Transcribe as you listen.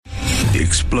the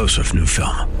explosive new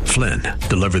film, Flynn,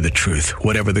 Deliver the Truth,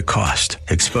 Whatever the Cost,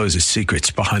 exposes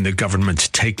secrets behind the government's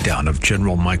takedown of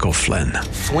General Michael Flynn.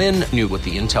 Flynn knew what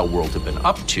the intel world had been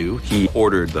up to. He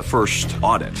ordered the first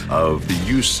audit of the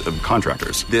use of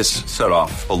contractors. This set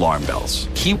off alarm bells.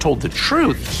 He told the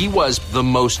truth. He was the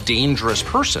most dangerous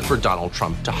person for Donald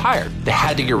Trump to hire. They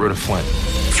had to get rid of Flynn.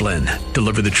 Flynn,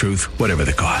 Deliver the Truth, Whatever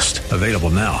the Cost. Available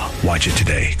now. Watch it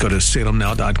today. Go to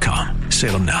salemnow.com.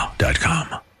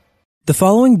 salemnow.com. The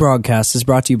following broadcast is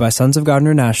brought to you by Sons of God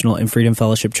International and Freedom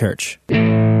Fellowship Church. Hello,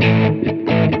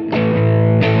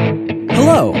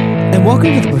 and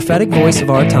welcome to the prophetic voice of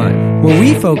our time, where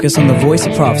we focus on the voice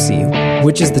of prophecy,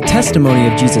 which is the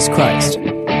testimony of Jesus Christ.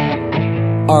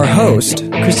 Our host,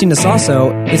 Christina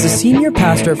Sasso, is a senior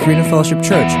pastor at Freedom Fellowship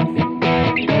Church.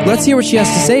 Let's hear what she has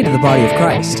to say to the body of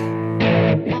Christ.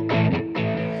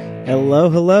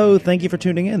 Hello. Thank you for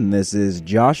tuning in. This is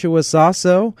Joshua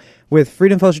Sasso with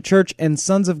Freedom Fellowship Church and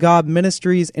Sons of God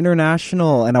Ministries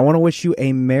International, and I want to wish you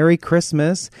a Merry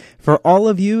Christmas for all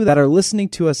of you that are listening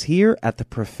to us here at the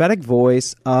prophetic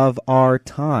voice of our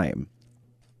time.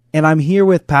 And I'm here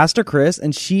with Pastor Chris,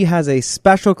 and she has a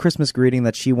special Christmas greeting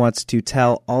that she wants to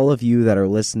tell all of you that are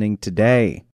listening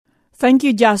today. Thank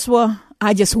you, Joshua.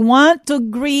 I just want to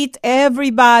greet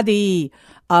everybody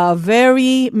a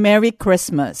very Merry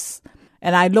Christmas.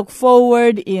 And I look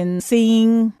forward in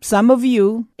seeing some of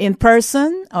you in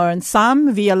person or in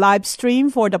some via live stream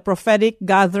for the prophetic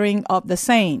gathering of the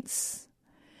saints.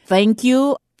 Thank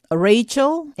you,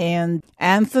 Rachel and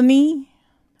Anthony,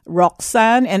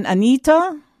 Roxanne and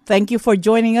Anita. Thank you for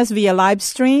joining us via live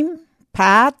stream.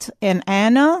 Pat and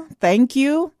Anna, thank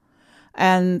you.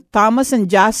 And Thomas and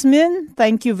Jasmine,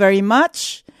 thank you very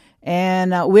much.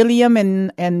 And William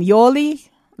and Yoli,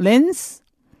 Linz,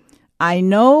 I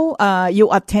know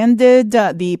you attended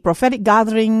the prophetic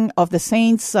gathering of the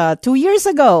saints 2 years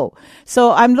ago.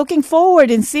 So I'm looking forward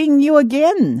in seeing you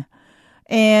again.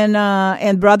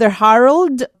 And Brother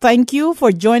Harold, thank you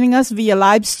for joining us via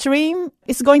live stream.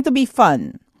 It's going to be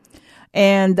fun.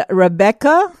 And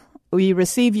Rebecca, we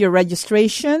receive your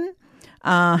registration.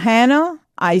 Hannah,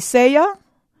 Isaiah,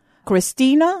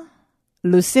 Christina,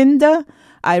 Lucinda,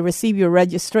 I receive your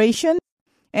registration.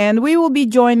 And we will be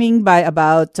joining by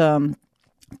about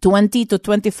 20 to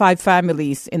 25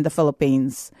 families in the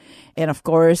Philippines. And of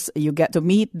course, you get to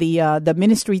meet the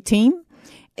ministry team.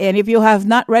 And if you have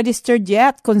not registered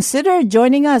yet, consider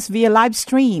joining us via live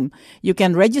stream. You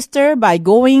can register by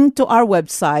going to our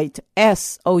website,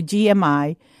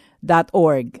 sogmi.org.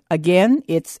 Again,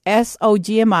 it's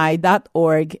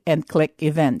sogmi.org and click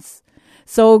events.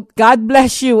 So God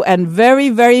bless you and very,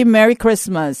 very Merry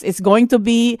Christmas. It's going to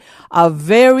be a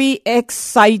very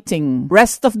exciting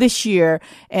rest of this year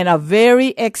and a very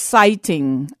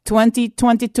exciting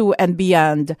 2022 and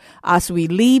beyond as we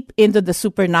leap into the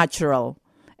supernatural.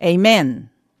 Amen.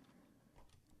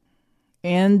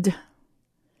 And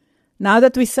now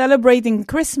that we're celebrating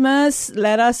Christmas,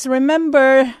 let us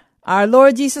remember our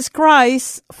Lord Jesus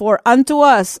Christ. For unto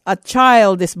us a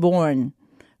child is born.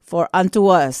 For unto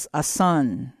us a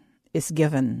son is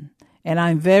given. And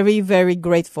I'm very, very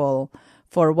grateful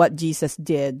for what Jesus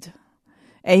did.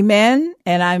 Amen.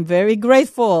 And I'm very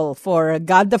grateful for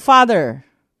God the Father.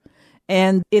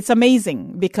 And it's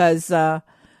amazing because I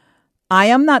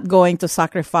am not going to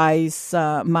sacrifice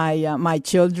my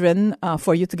children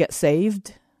for you to get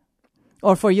saved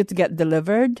or for you to get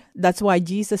delivered. That's why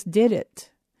Jesus did it.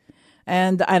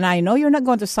 And I know you're not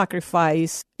going to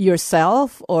sacrifice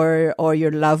yourself or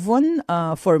your loved one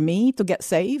for me to get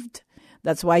saved.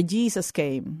 That's why Jesus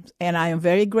came. And I am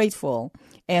very grateful.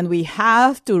 And we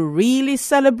have to really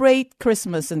celebrate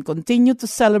Christmas and continue to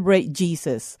celebrate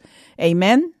Jesus.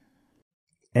 Amen?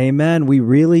 Amen. We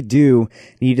really do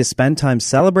need to spend time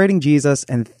celebrating Jesus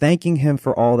and thanking him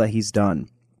for all that he's done.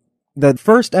 The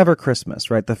first ever Christmas,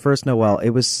 right? The first Noel,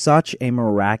 it was such a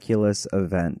miraculous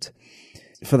event.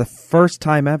 For the first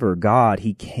time ever, God,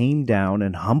 he came down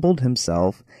and humbled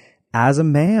himself as a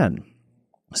man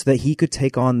so that he could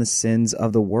take on the sins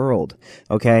of the world,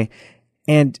 okay?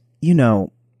 And, you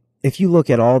know, if you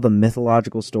look at all the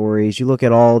mythological stories, you look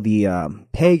at all the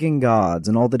pagan gods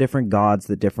and all the different gods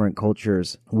that different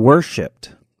cultures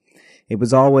worshipped, it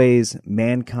was always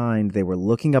mankind. They were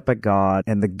looking up at God,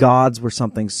 and the gods were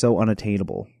something so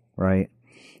unattainable, right?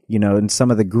 You know, in some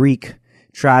of the Greek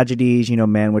tragedies, you know,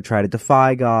 man would try to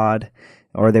defy God,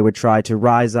 or they would try to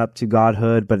rise up to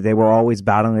godhood, but they were always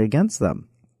battling against them.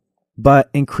 But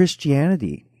in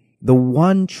Christianity, the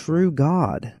one true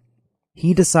God,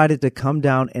 he decided to come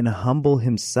down and humble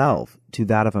himself to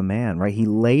that of a man, right? He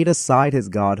laid aside his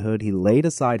godhood, he laid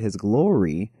aside his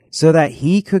glory, so that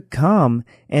he could come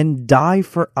and die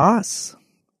for us.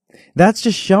 That's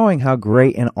just showing how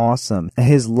great and awesome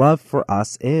his love for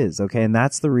us is, okay? And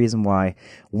that's the reason why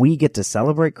we get to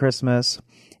celebrate Christmas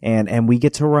and we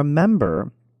get to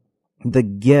remember the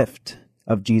gift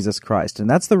of Jesus Christ. And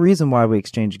that's the reason why we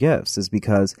exchange gifts, is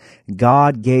because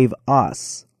God gave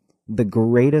us the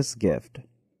greatest gift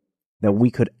that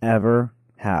we could ever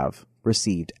have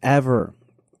received, ever.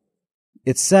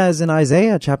 It says in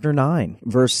Isaiah chapter 9,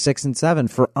 verse 6 and 7,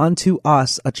 "For unto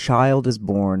us a child is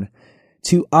born,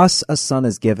 to us a son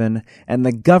is given, and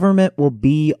the government will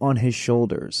be on his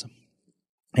shoulders.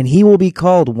 And he will be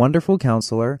called Wonderful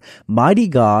Counselor, Mighty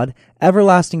God,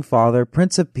 Everlasting Father,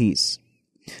 Prince of Peace.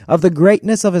 Of the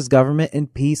greatness of his government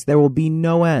and peace there will be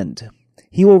no end.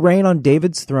 He will reign on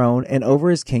David's throne and over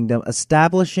his kingdom,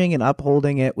 establishing and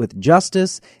upholding it with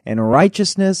justice and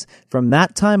righteousness from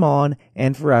that time on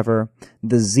and forever.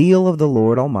 The zeal of the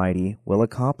Lord Almighty will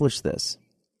accomplish this."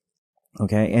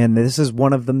 Okay, and this is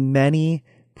one of the many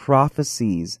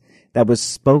prophecies that was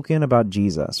spoken about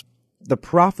Jesus. The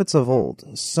prophets of old,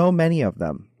 so many of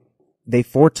them, they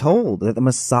foretold that the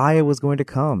Messiah was going to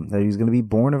come, that he was going to be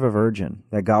born of a virgin,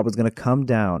 that God was going to come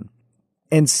down.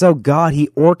 And so God, he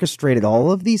orchestrated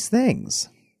all of these things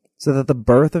so that the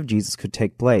birth of Jesus could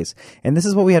take place. And this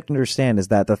is what we have to understand, is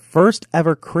that the first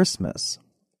ever Christmas,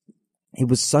 it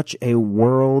was such a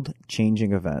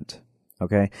world-changing event.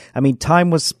 Okay, I mean,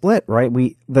 time was split, right?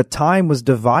 The time was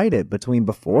divided between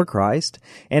before Christ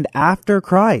and after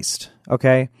Christ.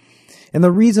 Okay, and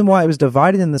the reason why it was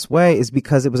divided in this way is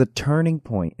because it was a turning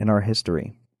point in our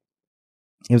history.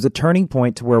 It was a turning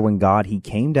point to where when God, he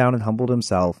came down and humbled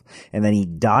himself, and then he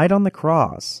died on the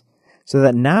cross, so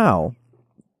that now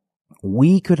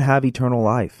we could have eternal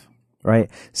life, right?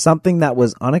 Something that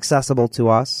was inaccessible to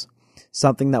us.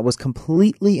 Something that was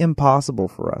completely impossible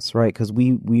for us, right? Because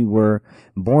we were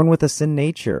born with a sin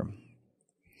nature.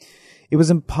 It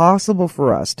was impossible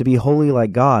for us to be holy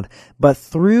like God, but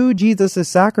through Jesus'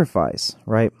 sacrifice,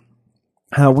 right?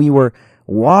 How we were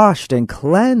washed and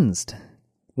cleansed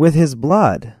with his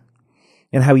blood,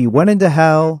 and how he went into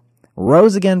hell,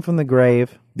 rose again from the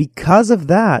grave. Because of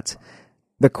that,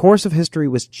 the course of history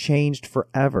was changed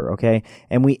forever, okay?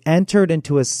 And we entered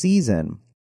into a season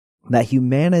that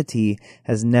humanity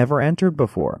has never entered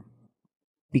before.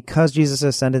 Because Jesus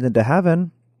ascended into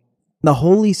heaven, the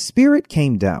Holy Spirit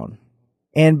came down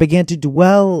and began to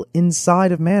dwell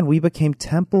inside of man. We became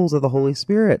temples of the Holy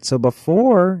Spirit. So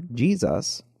before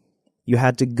Jesus, you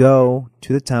had to go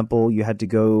to the temple, you had to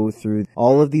go through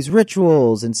all of these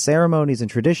rituals and ceremonies and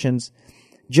traditions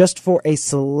just for a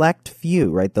select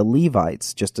few, right? The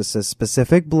Levites, just a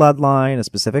specific bloodline, a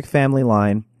specific family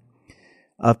line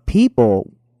of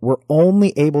people were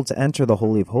only able to enter the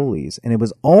Holy of Holies. And it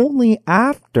was only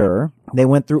after they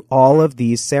went through all of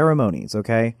these ceremonies,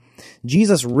 okay?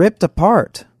 Jesus ripped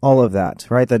apart all of that,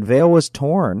 right? That veil was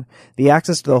torn. The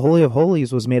access to the Holy of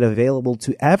Holies was made available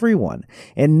to everyone.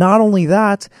 And not only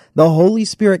that, the Holy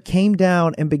Spirit came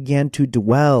down and began to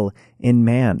dwell in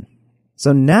man.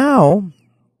 So now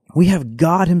we have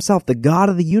God himself, the God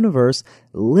of the universe,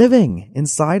 living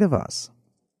inside of us.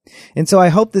 And so I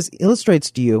hope this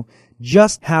illustrates to you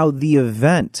just how the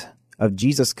event of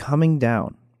Jesus coming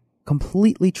down,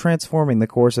 completely transforming the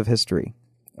course of history,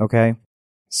 okay?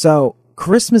 So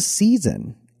Christmas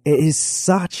season is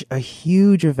such a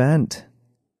huge event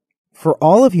for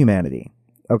all of humanity,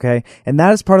 okay? And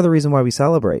that is part of the reason why we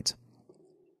celebrate.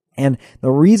 And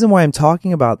the reason why I'm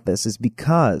talking about this is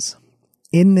because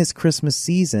in this Christmas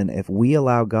season, if we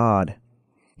allow God,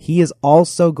 he is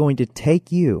also going to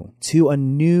take you to a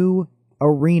new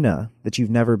arena that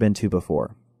you've never been to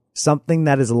before. Something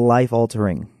that is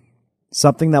life-altering.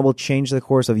 Something that will change the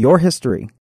course of your history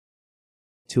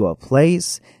to a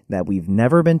place that we've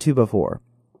never been to before.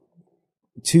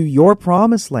 To your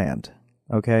promised land,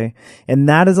 okay? And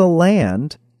that is a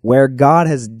land where God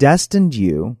has destined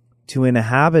you to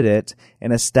inhabit it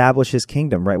and establish his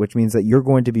kingdom, right? Which means that you're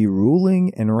going to be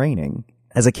ruling and reigning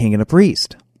as a king and a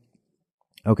priest.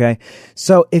 Okay?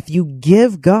 So if you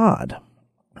give God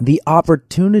the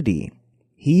opportunity,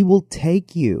 he will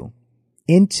take you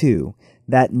into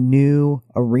that new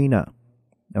arena.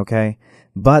 Okay?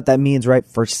 But that means, right,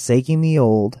 forsaking the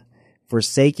old,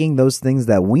 forsaking those things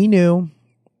that we knew,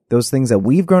 those things that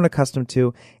we've grown accustomed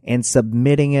to, and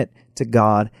submitting it to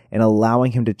God and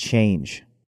allowing him to change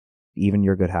even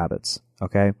your good habits.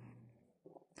 Okay?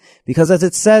 Because as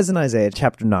it says in Isaiah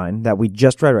chapter 9 that we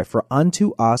just read, right, for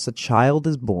unto us a child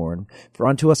is born, for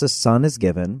unto us a son is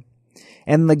given,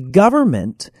 and the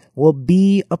government will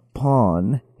be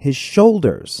upon his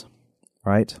shoulders,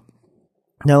 right?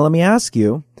 Now let me ask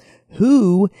you,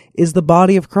 who is the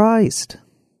body of Christ?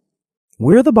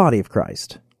 We're the body of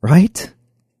Christ, right?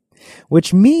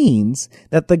 Which means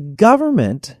that the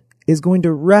government is going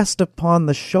to rest upon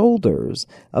the shoulders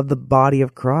of the body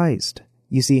of Christ.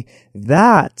 You see,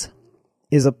 that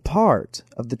is a part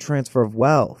of the transfer of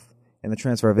wealth and the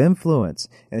transfer of influence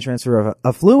and the transfer of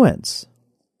affluence.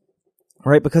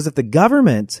 Right? Because if the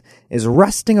government is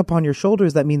resting upon your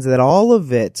shoulders, that means that all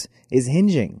of it is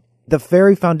hinging. The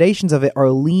very foundations of it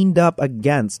are leaned up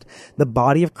against the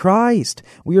body of Christ.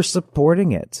 We are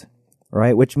supporting it,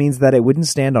 right? Which means that it wouldn't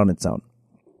stand on its own.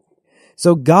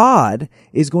 So God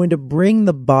is going to bring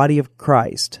the body of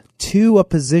Christ to a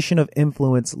position of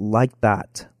influence like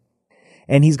that.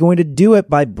 And he's going to do it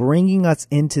by bringing us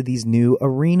into these new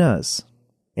arenas.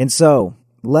 And so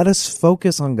let us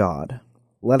focus on God.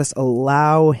 Let us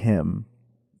allow him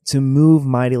to move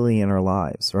mightily in our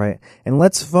lives, right? And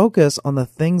let's focus on the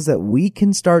things that we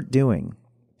can start doing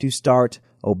to start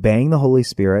obeying the Holy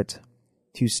Spirit,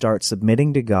 to start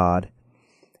submitting to God,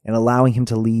 and allowing him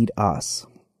to lead us.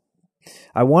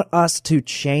 I want us to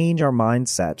change our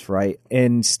mindset, right?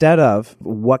 Instead of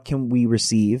what can we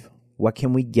receive, what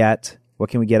can we get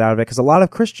out of it? Because a lot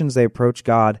of Christians, they approach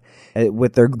God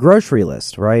with their grocery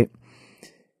list, right?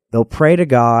 They'll pray to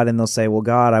God and they'll say, well,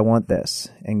 God, I want this.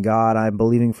 And God, I'm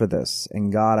believing for this. And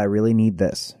God, I really need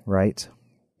this, right?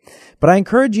 But I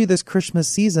encourage you this Christmas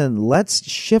season, let's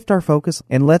shift our focus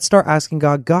and let's start asking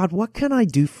God, God, what can I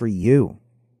do for you?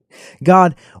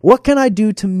 God, what can I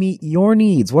do to meet your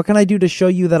needs? What can I do to show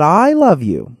you that I love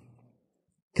you?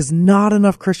 Because not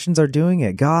enough Christians are doing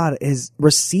it. God is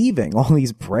receiving all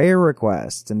these prayer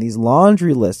requests and these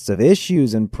laundry lists of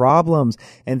issues and problems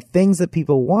and things that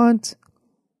people want.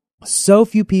 So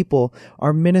few people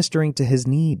are ministering to his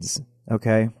needs,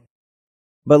 okay?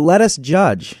 But let us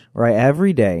judge, right,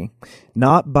 every day,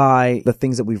 not by the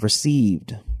things that we've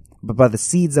received, but by the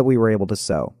seeds that we were able to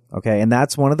sow, okay? And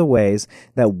that's one of the ways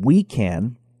that we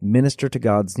can minister to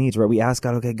God's needs, right? We ask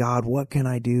God, okay, God, what can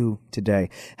I do today?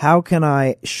 How can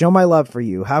I show my love for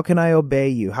you? How can I obey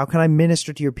you? How can I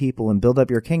minister to your people and build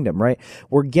up your kingdom, right?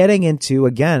 We're getting into,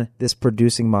 again, this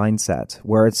producing mindset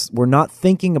where we're not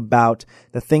thinking about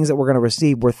the things that we're going to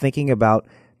receive. We're thinking about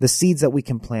the seeds that we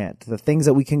can plant, the things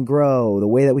that we can grow, the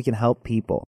way that we can help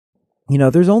people. You know,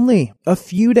 there's only a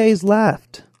few days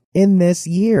left in this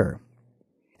year.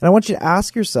 And I want you to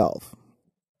ask yourself,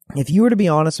 if you were to be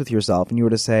honest with yourself and you were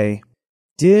to say,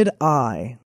 did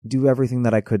I do everything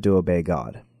that I could to obey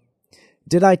God?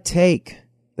 Did I take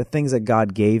the things that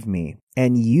God gave me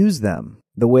and use them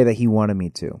the way that he wanted me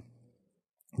to?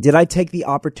 Did I take the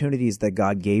opportunities that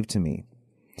God gave to me?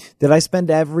 Did I spend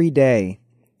every day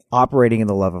operating in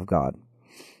the love of God?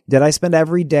 Did I spend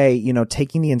every day,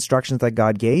 taking the instructions that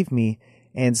God gave me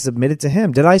and submit it to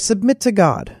him? Did I submit to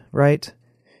God, right?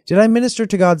 Did I minister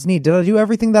to God's need? Did I do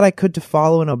everything that I could to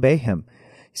follow and obey him?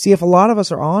 See, if a lot of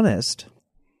us are honest,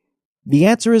 the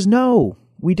answer is no,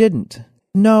 we didn't.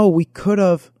 No, we could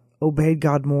have obeyed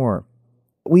God more.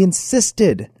 We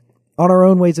insisted on our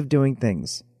own ways of doing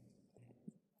things.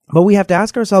 But we have to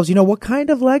ask ourselves, what kind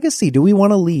of legacy do we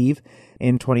want to leave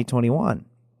in 2021?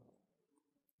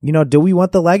 Do we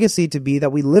want the legacy to be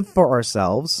that we live for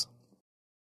ourselves?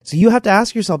 So you have to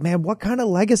ask yourself, man, what kind of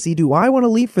legacy do I want to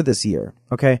leave for this year?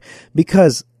 Okay?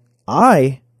 Because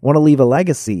I want to leave a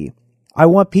legacy. I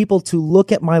want people to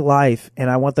look at my life and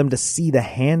I want them to see the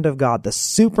hand of God, the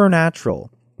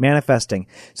supernatural manifesting,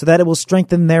 so that it will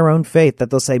strengthen their own faith, that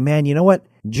they'll say, man, you know what?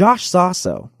 Josh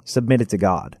Sasso submitted to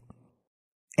God.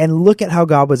 And look at how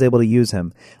God was able to use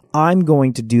him. I'm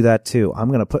going to do that too. I'm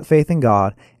going to put faith in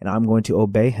God and I'm going to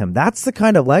obey him. That's the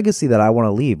kind of legacy that I want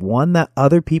to leave. One that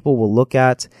other people will look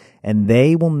at and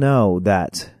they will know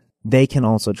that they can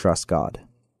also trust God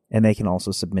and they can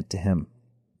also submit to him.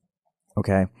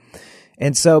 Okay?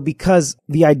 And so because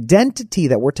the identity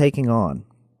that we're taking on,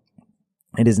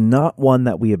 it is not one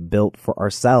that we have built for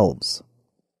ourselves.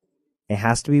 It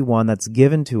has to be one that's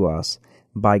given to us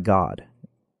by God.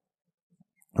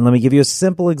 And let me give you a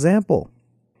simple example.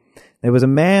 There was a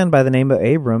man by the name of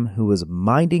Abram who was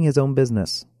minding his own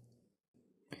business.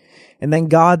 And then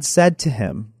God said to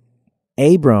him,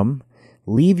 Abram,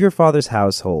 leave your father's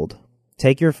household,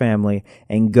 take your family,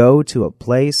 and go to a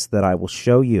place that I will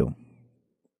show you.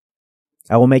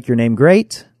 I will make your name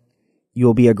great, you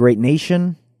will be a great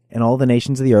nation, and all the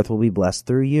nations of the earth will be blessed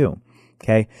through you.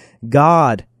 Okay?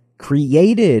 God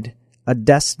created a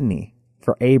destiny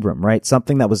for Abram, right?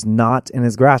 Something that was not in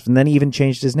his grasp. And then he even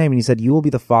changed his name and he said, you will be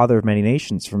the father of many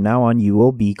nations. From now on, you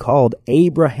will be called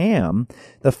Abraham,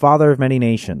 the father of many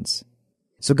nations.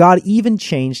 So God even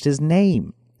changed his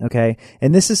name, okay?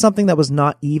 And this is something that was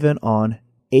not even on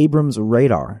Abram's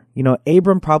radar.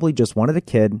 Abram probably just wanted a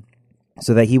kid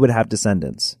so that he would have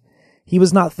descendants. He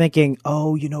was not thinking,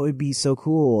 it'd be so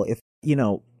cool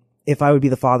if I would be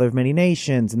the father of many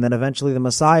nations, and then eventually the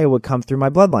Messiah would come through my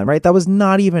bloodline, right? That was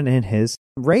not even in his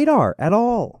radar at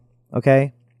all,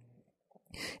 okay?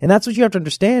 And that's what you have to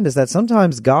understand, is that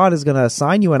sometimes God is going to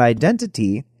assign you an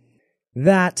identity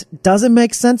that doesn't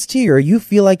make sense to you, or you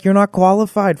feel like you're not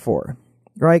qualified for,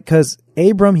 right? Because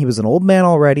Abram, he was an old man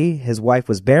already, his wife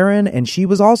was barren, and she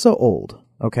was also old,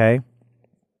 okay?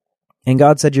 And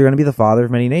God said, you're going to be the father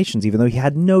of many nations, even though he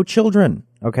had no children,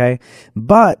 okay?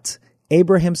 But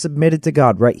Abraham submitted to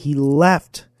God, right? He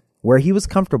left where he was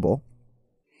comfortable.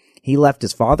 He left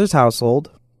his father's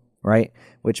household, right?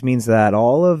 Which means that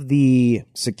all of the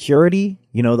security,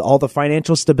 all the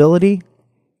financial stability,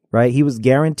 right? He was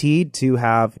guaranteed to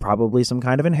have probably some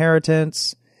kind of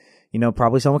inheritance,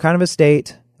 probably some kind of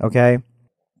estate, okay?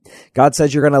 God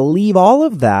says you're going to leave all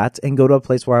of that and go to a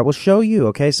place where I will show you,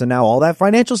 okay? So now all that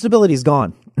financial stability is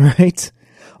gone, right?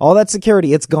 All that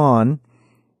security, it's gone.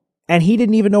 And he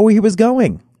didn't even know where he was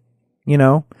going.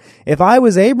 If I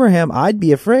was Abraham, I'd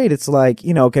be afraid. It's like,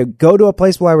 okay, go to a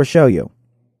place where I will show you.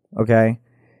 Okay.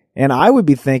 And I would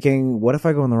be thinking, what if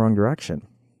I go in the wrong direction?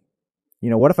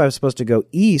 What if I was supposed to go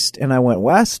east and I went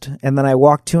west, and then I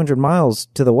walked 200 miles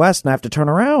to the west and I have to turn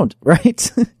around,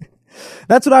 right?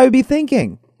 That's what I would be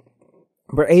thinking.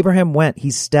 But Abraham went,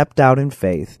 he stepped out in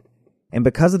faith. And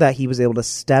because of that, he was able to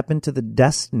step into the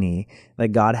destiny that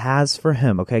God has for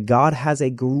him. Okay, God has a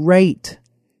great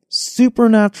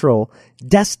supernatural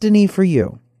destiny for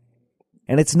you.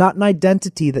 And it's not an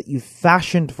identity that you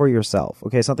fashioned for yourself.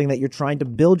 Okay, something that you're trying to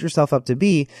build yourself up to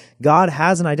be. God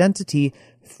has an identity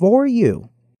for you.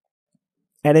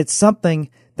 And it's something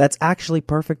that's actually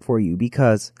perfect for you,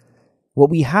 because what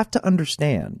we have to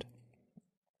understand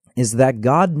is that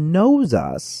God knows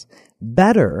us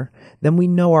better than we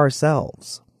know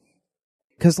ourselves.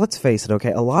 Because let's face it,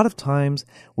 okay, a lot of times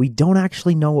we don't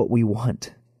actually know what we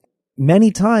want.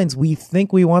 Many times we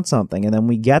think we want something, and then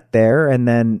we get there, and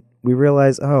then we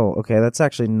realize, oh, okay, that's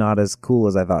actually not as cool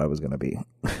as I thought it was going to be.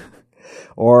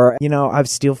 Or, I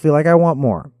still feel like I want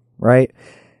more, right?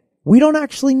 We don't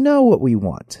actually know what we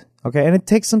want, okay? And it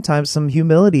takes sometimes some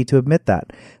humility to admit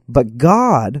that. But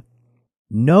God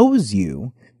knows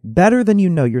you better than you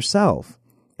know yourself.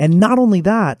 And not only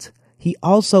that, he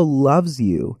also loves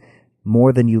you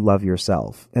more than you love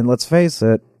yourself. And let's face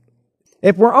it,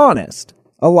 if we're honest,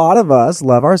 a lot of us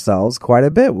love ourselves quite a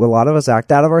bit. A lot of us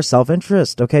act out of our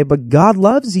self-interest, okay? But God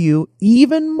loves you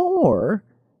even more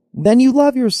than you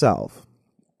love yourself.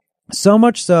 So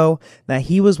much so that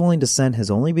he was willing to send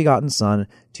his only begotten son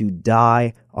to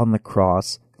die on the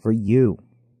cross for you.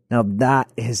 Now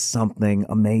that is something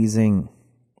amazing,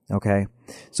 okay?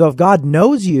 So if God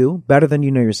knows you better than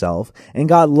you know yourself, and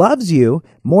God loves you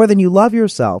more than you love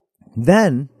yourself,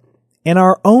 then in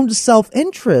our own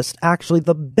self-interest, actually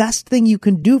the best thing you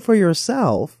can do for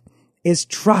yourself is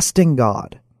trust in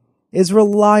God, is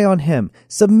rely on him,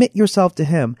 submit yourself to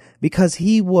him, because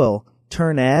he will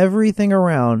turn everything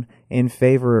around in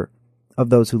favor of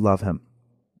those who love him.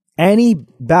 Any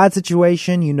bad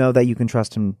situation, you know that you can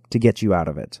trust him to get you out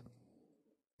of it.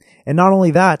 And not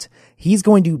only that, he's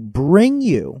going to bring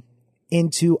you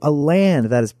into a land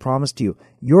that is promised to you,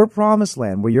 your promised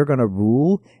land, where you're going to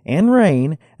rule and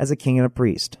reign as a king and a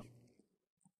priest.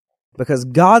 Because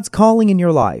God's calling in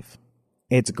your life,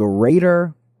 it's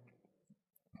greater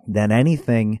than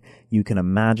anything you can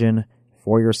imagine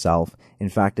for yourself. In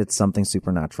fact, it's something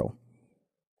supernatural.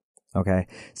 Okay?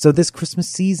 So this Christmas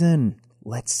season,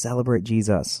 let's celebrate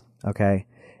Jesus. Okay?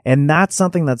 And that's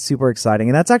something that's super exciting.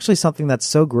 And that's actually something that's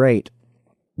so great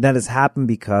that has happened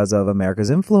because of America's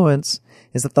influence,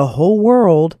 is that the whole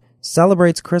world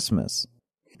celebrates Christmas.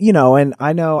 And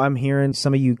I know I'm hearing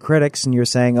some of you critics, and you're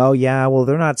saying, oh yeah, well,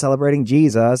 they're not celebrating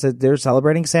Jesus. They're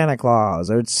celebrating Santa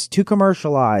Claus, or it's too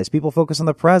commercialized. People focus on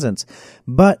the presents.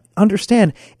 But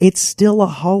understand, it's still a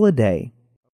holiday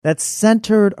that's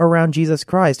centered around Jesus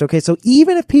Christ. Okay, so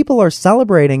even if people are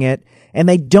celebrating it and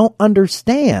they don't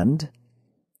understand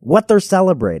what they're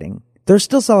celebrating, they're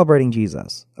still celebrating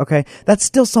Jesus, okay? That's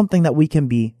still something that we can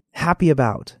be happy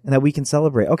about and that we can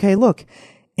celebrate. Okay, look,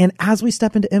 and as we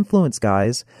step into influence,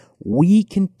 guys, we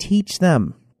can teach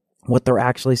them what they're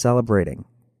actually celebrating,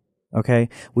 okay?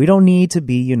 We don't need to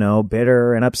be,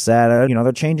 bitter and upset.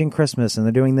 They're changing Christmas and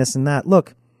they're doing this and that.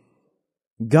 Look,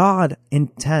 God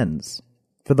intends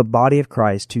for the body of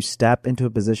Christ to step into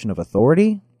a position of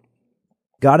authority.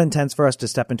 God intends for us to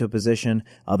step into a position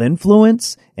of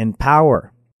influence and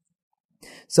power.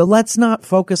 So let's not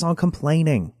focus on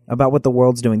complaining about what the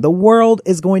world's doing. The world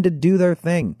is going to do their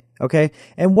thing, Okay?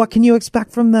 And what can you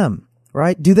expect from them,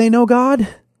 right? Do they know God?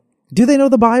 Do they know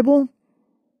the Bible?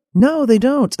 No, they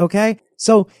don't, okay?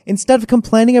 So instead of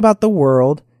complaining about the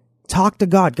world, talk to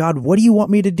God. God, what do you want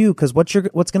me to do? Because what's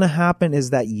going to happen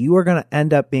is that you are going to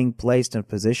end up being placed in a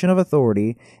position of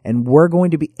authority, and we're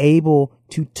going to be able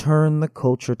to turn the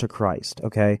culture to Christ,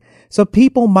 okay? So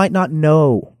people might not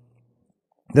know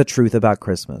the truth about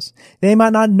Christmas. They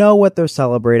might not know what they're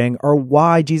celebrating or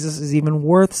why Jesus is even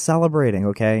worth celebrating,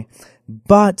 okay?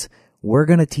 But we're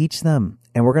going to teach them,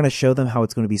 and we're going to show them how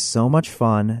it's going to be so much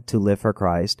fun to live for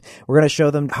Christ. We're going to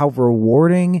show them how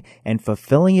rewarding and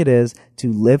fulfilling it is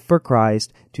to live for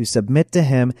Christ, to submit to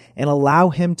Him, and allow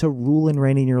Him to rule and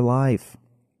reign in your life.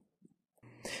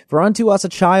 For unto us a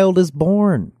child is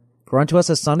born, for unto us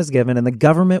a son is given, and the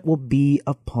government will be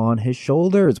upon His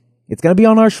shoulders. It's going to be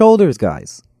on our shoulders,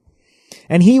 guys.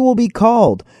 And He will be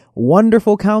called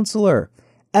Wonderful Counselor,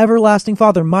 Everlasting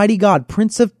Father, Mighty God,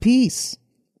 Prince of Peace.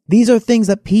 These are things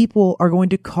that people are going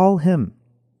to call Him.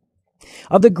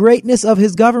 Of the greatness of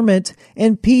His government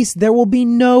and peace, there will be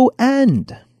no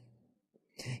end.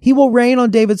 He will reign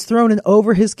on David's throne and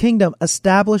over His kingdom,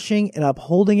 establishing and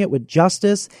upholding it with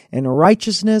justice and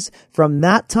righteousness from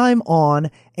that time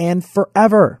on and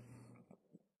forever.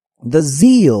 The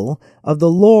zeal of the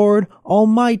Lord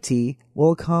Almighty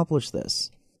will accomplish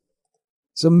this.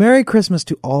 So Merry Christmas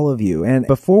to all of you. And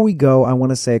before we go, I want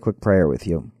to say a quick prayer with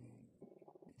you.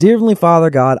 Dear Heavenly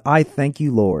Father God, I thank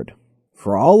you, Lord,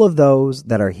 for all of those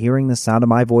that are hearing the sound of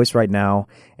my voice right now,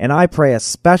 and I pray a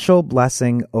special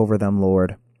blessing over them,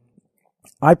 Lord.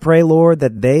 I pray, Lord,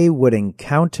 that they would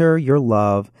encounter your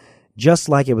love just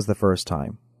like it was the first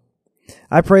time.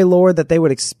 I pray, Lord, that they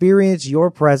would experience your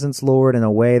presence, Lord, in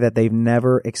a way that they've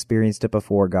never experienced it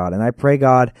before, God. And I pray,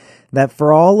 God, that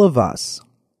for all of us,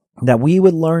 that we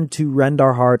would learn to rend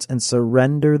our hearts and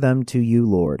surrender them to you,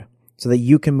 Lord, so that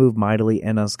you can move mightily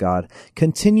in us, God.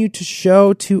 Continue to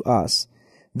show to us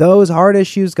those hard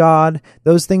issues, God,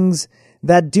 those things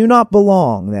that do not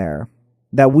belong there,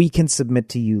 that we can submit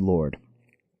to you, Lord.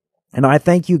 And I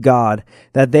thank you, God,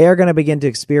 that they are going to begin to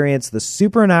experience the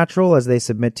supernatural as they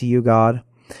submit to you, God.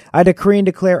 I decree and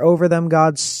declare over them,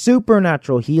 God,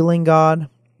 supernatural healing, God.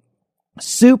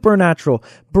 Supernatural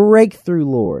breakthrough,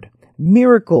 Lord.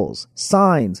 Miracles,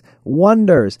 signs,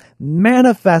 wonders,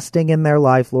 manifesting in their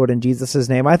life, Lord, in Jesus'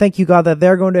 name. I thank you, God, that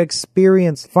they're going to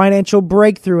experience financial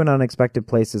breakthrough in unexpected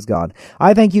places, God.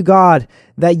 I thank you, God,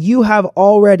 that you have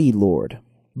already, Lord,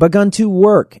 begun to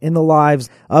work in the lives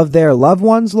of their loved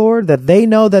ones, Lord, that they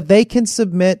know that they can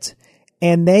submit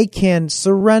and they can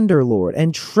surrender, Lord,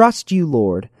 and trust you,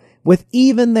 Lord, with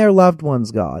even their loved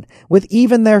ones, God, with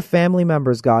even their family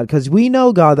members, God, because we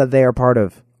know, God, that they are part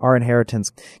of our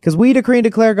inheritance. Because we decree and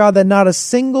declare, God, that not a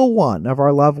single one of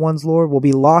our loved ones, Lord, will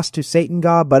be lost to Satan,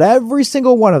 God, but every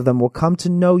single one of them will come to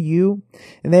know you,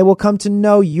 and they will come to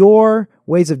know your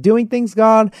ways of doing things,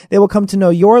 God. They will come to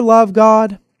know your love,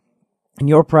 God, and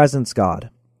your presence, God.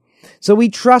 So we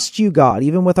trust you, God,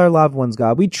 even with our loved ones,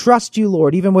 God. We trust you,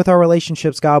 Lord, even with our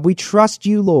relationships, God. We trust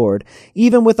you, Lord,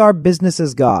 even with our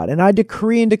businesses, God. And I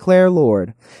decree and declare,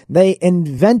 Lord, the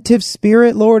inventive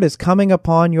spirit, Lord, is coming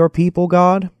upon your people,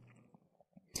 God.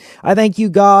 I thank you,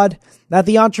 God, that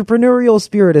the entrepreneurial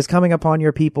spirit is coming upon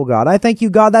your people, God. I thank you,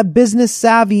 God, that business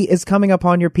savvy is coming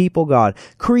upon your people, God.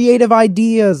 Creative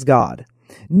ideas, God.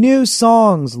 New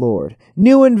songs, Lord.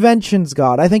 New inventions,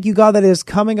 God. I thank you, God, that it is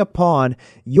coming upon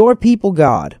your people,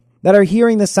 God, that are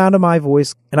hearing the sound of my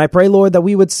voice. And I pray, Lord, that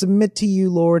we would submit to you,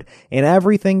 Lord, in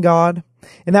everything, God,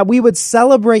 and that we would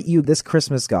celebrate you this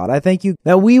Christmas, God. I thank you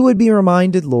that we would be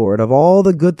reminded, Lord, of all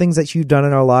the good things that you've done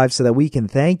in our lives so that we can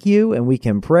thank you and we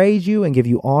can praise you and give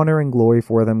you honor and glory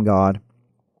for them, God,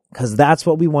 because that's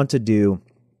what we want to do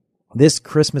this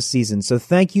Christmas season. So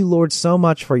thank you, Lord, so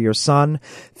much for your Son.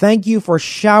 Thank you for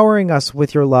showering us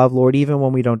with your love, Lord, even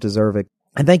when we don't deserve it.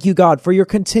 And thank you, God, for your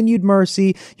continued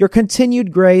mercy, your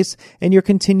continued grace, and your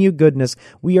continued goodness.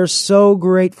 We are so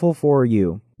grateful for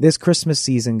you this Christmas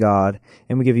season, God,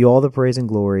 and we give you all the praise and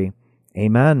glory.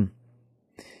 Amen.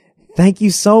 Thank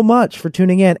you so much for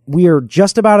tuning in. We are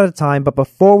just about out of time, but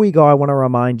before we go, I want to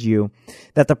remind you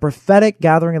that the prophetic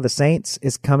gathering of the saints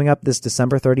is coming up this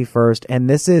December 31st, and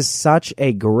this is such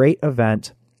a great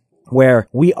event where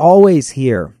we always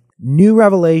hear new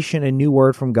revelation and new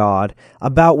word from God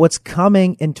about what's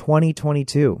coming in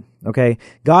 2022. Okay?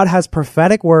 God has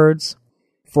prophetic words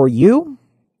for you.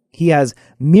 He has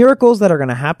miracles that are going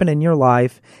to happen in your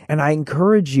life, and I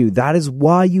encourage you, that is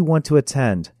why you want to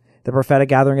attend the prophetic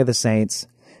gathering of the saints,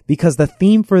 because the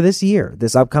theme for this year,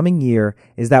 this upcoming year,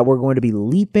 is that we're going to be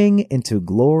leaping into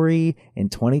glory in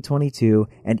 2022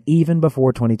 and even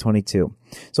before 2022.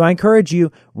 So I encourage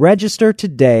you, register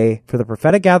today for the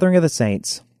Prophetic Gathering of the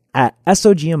Saints at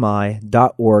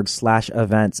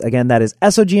sogmi.org/events. Again, that is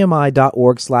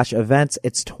sogmi.org/events.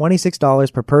 It's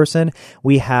 $26 per person.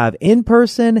 We have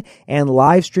in-person and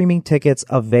live streaming tickets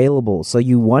available. So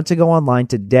you want to go online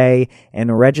today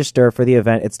and register for the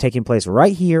event. It's taking place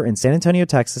right here in San Antonio,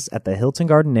 Texas at the Hilton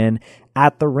Garden Inn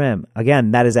at the Rim.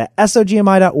 Again, that is at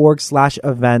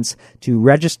sogmi.org/events to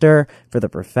register for the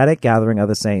Prophetic Gathering of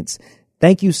the Saints.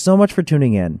 Thank you so much for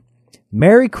tuning in.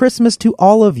 Merry Christmas to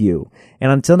all of you.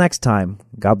 And until next time,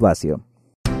 God bless you.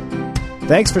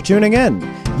 Thanks for tuning in.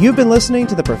 You've been listening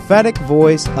to the prophetic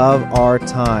voice of our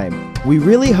time. We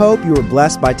really hope you were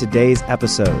blessed by today's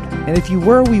episode. And if you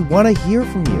were, we want to hear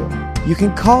from you. You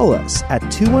can call us at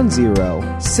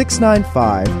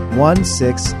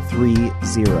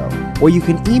 210-695-1630. Or you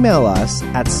can email us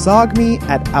at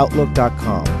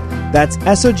sogmi@outlook.com. That's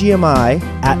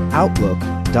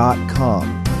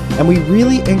sogmi@outlook.com. And we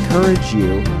really encourage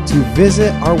you to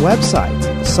visit our website,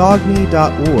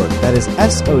 sogmi.org. That is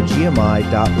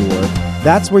sogmi.org.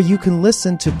 That's where you can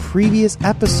listen to previous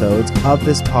episodes of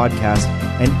this podcast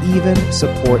and even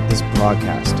support this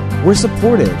podcast. We're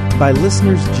supported by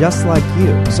listeners just like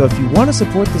you. So if you want to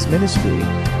support this ministry,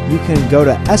 you can go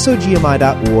to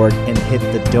sogmi.org and hit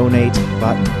the donate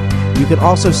button. You can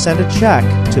also send a check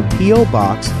to P.O.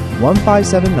 Box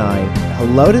 1579,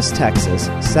 Helotes, Texas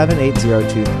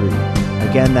 78023.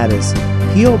 Again, that is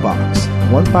P.O. Box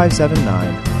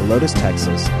 1579, Helotes,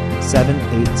 Texas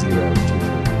 78023.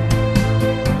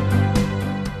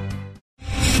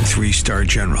 3-star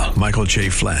General Michael J.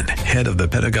 Flynn, head of the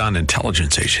Pentagon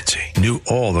Intelligence Agency, knew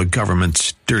all the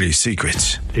government's dirty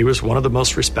secrets. He was one of the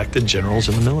most respected generals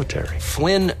in the military.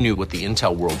 Flynn knew what the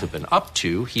intel world had been up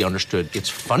to. He understood its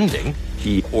funding.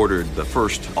 He ordered the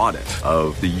first audit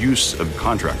of the use of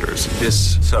contractors.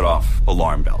 This set off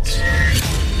alarm bells.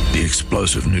 The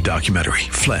explosive new documentary,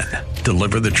 Flynn,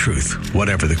 Deliver the Truth,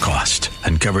 Whatever the Cost,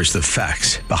 uncovers the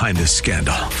facts behind this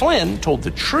scandal. Flynn told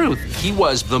the truth. He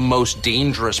was the most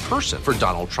dangerous person for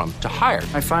Donald Trump to hire.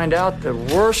 I find out the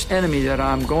worst enemy that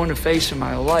I'm going to face in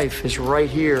my life is right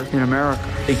here in America.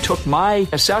 They took my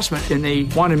assessment and they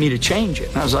wanted me to change it.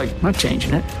 And I was like, I'm not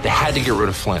changing it. They had to get rid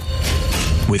of Flynn.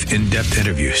 With in-depth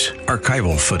interviews,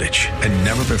 archival footage, and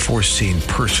never-before-seen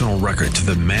personal records of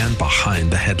the man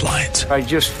behind the headlines. I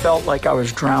just felt like I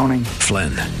was drowning.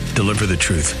 Flynn, Deliver the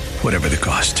Truth, Whatever the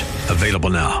Cost.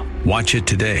 Available now. Watch it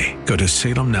today. Go to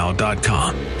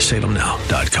salemnow.com.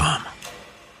 salemnow.com.